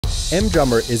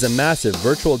MDrummer is a massive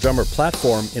virtual drummer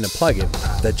platform in a plugin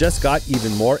that just got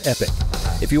even more epic.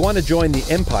 If you want to join the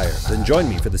empire, then join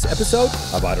me for this episode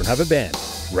of I Don't Have a Band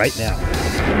right now.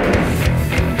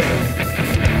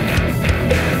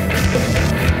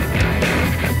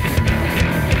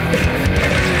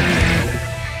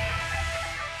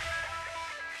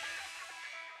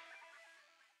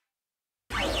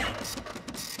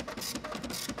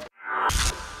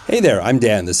 Hey there, I'm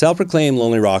Dan, the self-proclaimed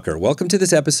lonely rocker. Welcome to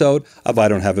this episode of I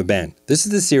Don't Have a Band. This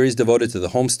is the series devoted to the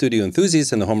home studio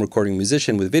enthusiast and the home recording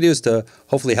musician with videos to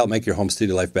hopefully help make your home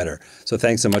studio life better. So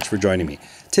thanks so much for joining me.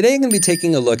 Today I'm going to be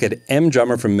taking a look at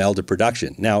MDrummer from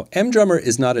Meldaproduction. Now, MDrummer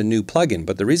is not a new plugin,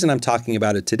 but the reason I'm talking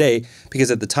about it today, because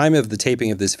at the time of the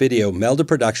taping of this video,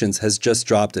 Meldaproductions has just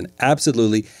dropped an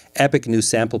absolutely epic new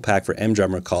sample pack for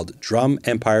MDrummer called Drum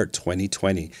Empire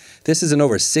 2020. This is an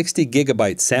over 60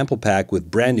 gigabyte sample pack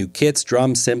with brand new kits,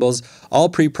 drums, cymbals, all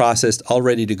pre-processed, all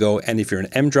ready to go. And if you're an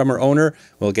MDrummer owner,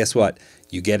 well, guess what?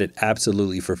 You get it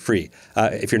absolutely for free.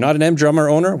 If you're not an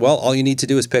MDrummer owner, well, all you need to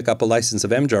do is pick up a license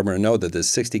of MDrummer and know that this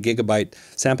 60 gigabyte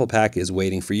sample pack is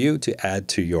waiting for you to add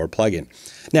to your plugin.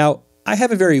 Now, I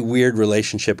have a very weird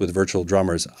relationship with virtual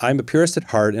drummers. I'm a purist at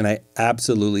heart and I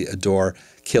absolutely adore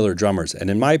killer drummers. And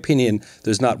in my opinion,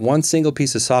 there's not one single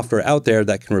piece of software out there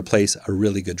that can replace a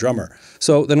really good drummer.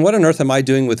 So then what on earth am I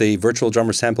doing with a virtual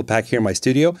drummer sample pack here in my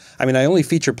studio? I mean, I only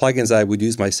feature plugins I would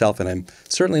use myself and I'm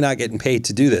certainly not getting paid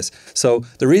to do this. So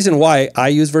the reason why I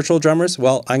use virtual drummers,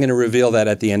 well, I'm going to reveal that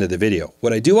at the end of the video.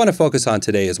 What I do want to focus on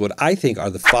today is what I think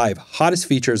are the 5 hottest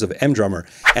features of MDrummer.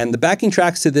 And the backing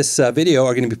tracks to this video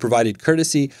are going to be provided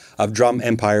courtesy of Drum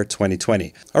Empire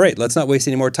 2020. All right, let's not waste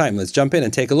any more time. Let's jump in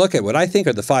and take a look at what I think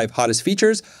are the 5 hottest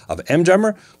features of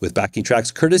MDrummer with backing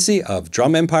tracks courtesy of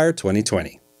Drum Empire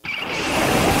 2020.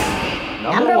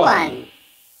 Number 1.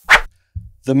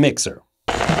 The mixer.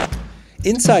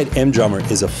 Inside MDrummer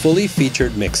is a fully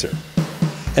featured mixer.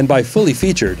 And by fully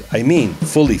featured, I mean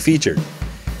fully featured.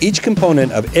 Each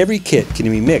component of every kit can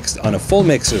be mixed on a full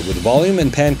mixer with volume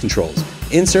and pan controls,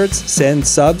 inserts, send,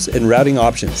 subs, and routing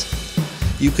options.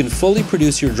 You can fully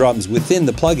produce your drums within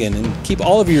the plugin and keep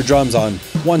all of your drums on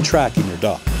one track in your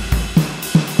DAW.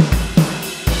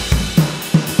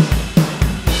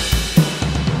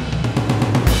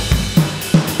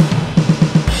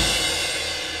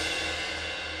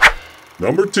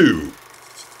 Number 2.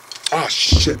 Ah,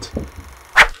 shit.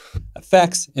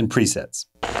 Effects and presets.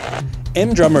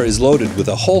 MDrummer is loaded with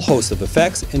a whole host of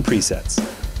effects and presets.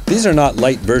 These are not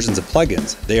light versions of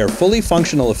plugins. They are fully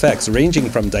functional effects ranging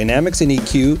from dynamics and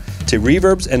EQ to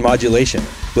reverbs and modulation,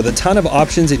 with a ton of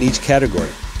options in each category.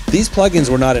 These plugins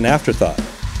were not an afterthought.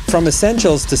 From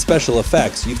essentials to special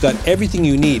effects, you've got everything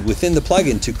you need within the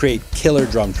plugin to create killer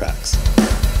drum tracks.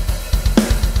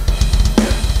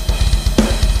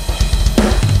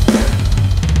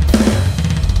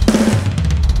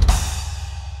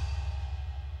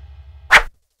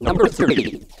 Number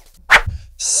 3.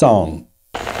 Song.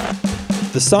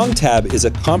 The Song tab is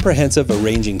a comprehensive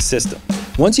arranging system.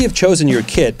 Once you have chosen your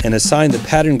kit and assigned the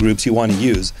pattern groups you want to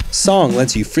use, Song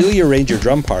lets you freely arrange your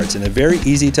drum parts in a very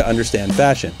easy to understand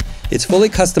fashion. It's fully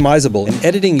customizable and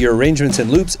editing your arrangements and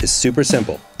loops is super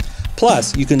simple.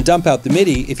 Plus, you can dump out the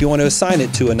MIDI if you want to assign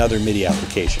it to another MIDI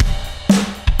application.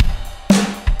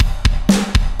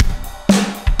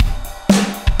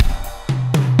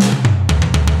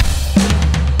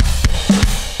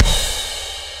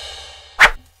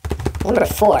 Number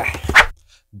 4.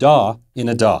 DAW in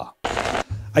a DAW.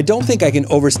 I don't think I can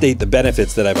overstate the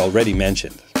benefits that I've already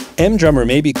mentioned. MDrummer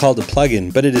may be called a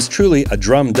plugin, but it is truly a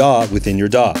drum DAW within your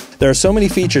DAW. There are so many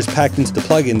features packed into the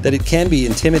plugin that it can be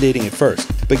intimidating at first,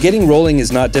 but getting rolling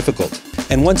is not difficult.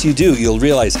 And once you do, you'll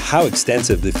realize how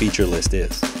extensive the feature list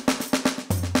is.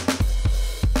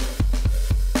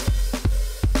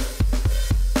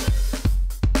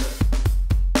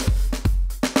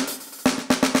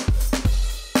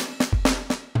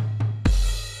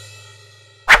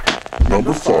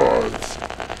 Number 5.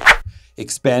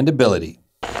 Expandability.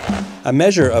 A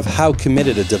measure of how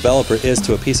committed a developer is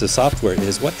to a piece of software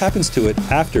is what happens to it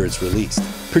after it's released.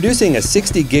 Producing a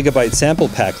 60 gigabyte sample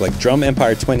pack like Drum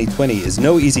Empire 2020 is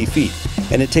no easy feat,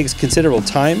 and it takes considerable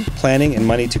time, planning, and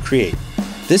money to create.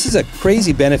 This is a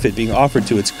crazy benefit being offered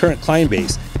to its current client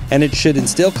base, and it should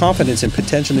instill confidence in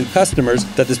potential new customers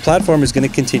that this platform is going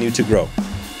to continue to grow.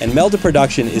 And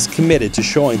Meldaproduction is committed to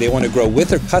showing they want to grow with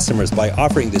their customers by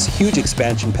offering this huge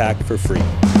expansion pack for free.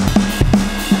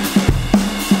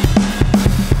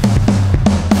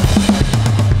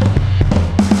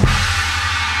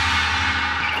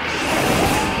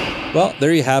 Well,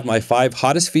 there you have my 5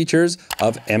 hottest features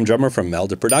of MDrummer from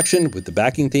Meldaproduction with the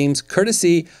backing themes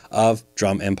courtesy of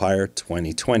Drum Empire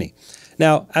 2020.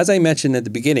 Now, as I mentioned at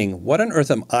the beginning, what on earth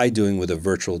am I doing with a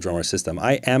virtual drummer system?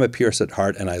 I am a purist at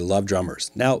heart and I love drummers.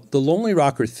 Now, the Lonely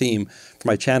Rocker theme for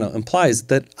my channel implies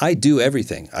that I do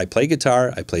everything. I play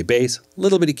guitar, I play bass, a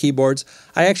little bit of keyboards.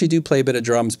 I actually do play a bit of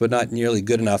drums, but not nearly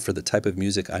good enough for the type of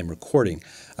music I'm recording.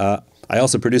 I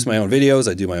also produce my own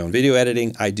videos, I do my own video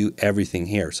editing, I do everything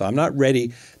here. So I'm not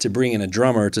ready to bring in a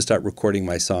drummer to start recording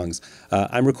my songs.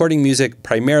 I'm recording music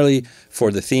primarily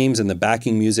for the themes and the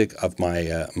backing music of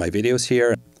my videos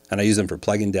here. And I use them for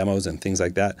plugin demos and things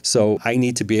like that. So I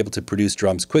need to be able to produce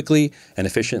drums quickly and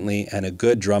efficiently, and a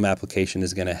good drum application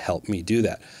is gonna help me do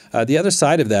that. The other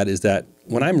side of that is that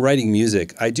when I'm writing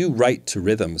music, I do write to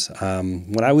rhythms.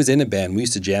 When I was in a band, we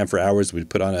used to jam for hours. We'd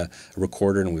put on a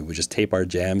recorder and we would just tape our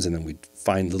jams, and then we'd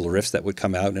find little riffs that would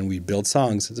come out and we'd build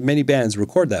songs. Many bands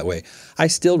record that way. I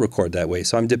still record that way.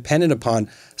 So I'm dependent upon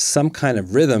some kind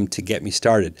of rhythm to get me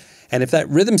started. And if that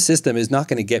rhythm system is not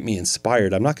going to get me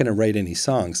inspired, I'm not going to write any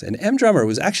songs. And MDrummer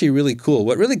was actually really cool.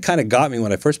 What really kind of got me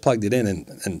when I first plugged it in, and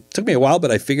it took me a while,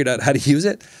 but I figured out how to use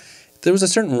it. There was a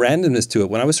certain randomness to it.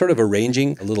 When I was sort of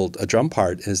arranging a drum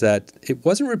part, is that it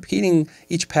wasn't repeating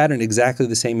each pattern exactly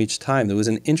the same each time. There was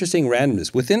an interesting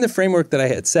randomness within the framework that I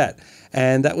had set.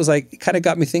 And that was like, it kind of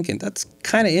got me thinking, that's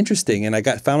kind of interesting. And I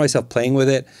found myself playing with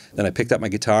it. Then I picked up my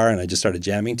guitar and I just started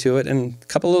jamming to it, and a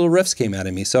couple little riffs came out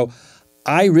of me. So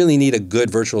I really need a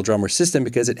good virtual drummer system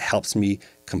because it helps me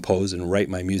compose and write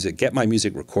my music, get my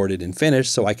music recorded and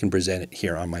finished so I can present it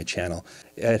here on my channel.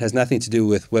 It has nothing to do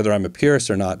with whether I'm a purist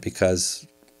or not, because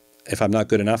if I'm not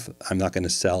good enough, I'm not going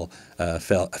to sell a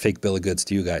fake bill of goods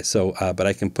to you guys. So, but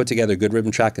I can put together a good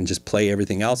rhythm track and just play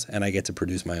everything else, and I get to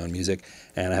produce my own music,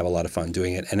 and I have a lot of fun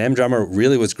doing it. And MDrummer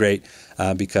really was great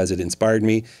because it inspired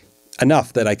me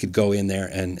enough that I could go in there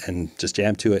and just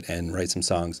jam to it and write some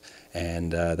songs.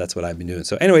 And that's what I've been doing.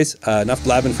 So anyways, enough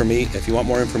blabbing for me. If you want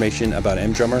more information about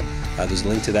MDrummer, there's a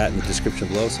link to that in the description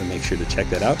below, so make sure to check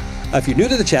that out. If you're new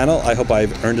to the channel, I hope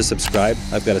I've earned a subscribe.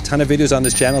 I've got a ton of videos on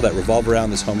this channel that revolve around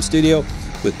this home studio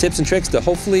with tips and tricks to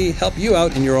hopefully help you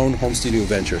out in your own home studio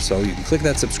venture. So you can click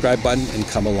that subscribe button and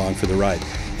come along for the ride.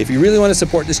 If you really want to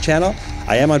support this channel,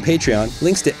 I am on Patreon.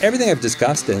 Links to everything I've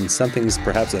discussed and some things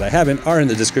perhaps that I haven't are in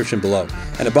the description below.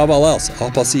 And above all else, I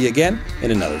hope I'll see you again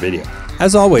in another video.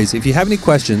 As always, if you have any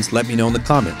questions, let me know in the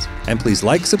comments. And please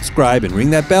like, subscribe, and ring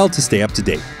that bell to stay up to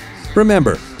date.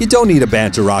 Remember, you don't need a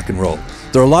band to rock and roll.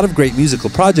 There are a lot of great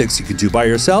musical projects you can do by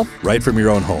yourself, right from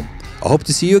your own home. I hope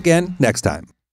to see you again next time.